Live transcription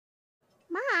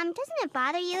Doesn't it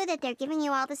bother you that they're giving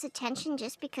you all this attention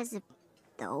just because of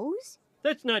those?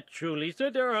 That's not true, Lisa.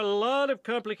 There are a lot of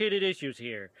complicated issues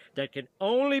here that can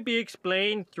only be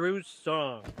explained through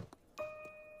song.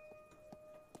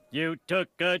 You took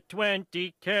a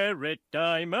 20-carat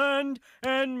diamond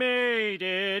and made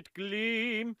it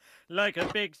gleam like a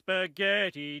big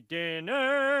spaghetti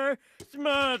dinner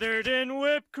smothered in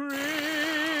whipped cream.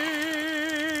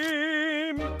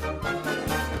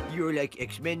 You're like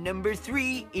X-Men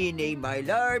 #3 in a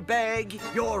Mylar bag.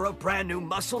 You're a brand new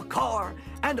muscle car,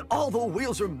 and all the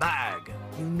wheels are mag.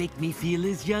 You make me feel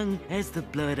as young as the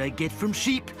blood I get from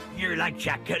sheep. You're like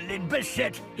Jacqueline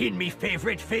Bisset in me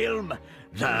favorite film,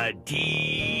 The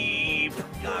Deep.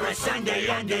 You're a sundae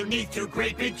underneath 2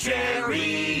 great big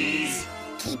cherries.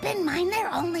 Keep in mind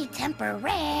they're only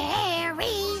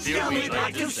temporaries. Still, we'd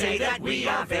like to say that we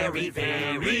are very,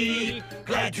 very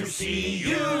glad to see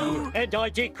you. And I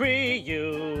decree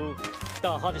you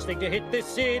the hottest thing to hit this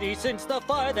city since the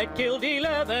fire that killed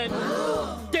 11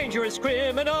 dangerous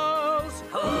criminals.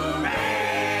 Hooray!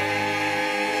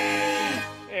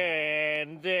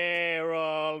 And they're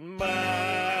all mine.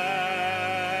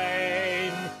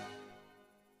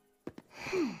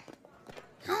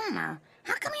 Homer,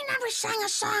 how come you never sang a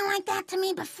song like that to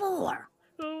me before?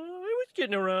 Oh, I was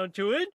getting around to it.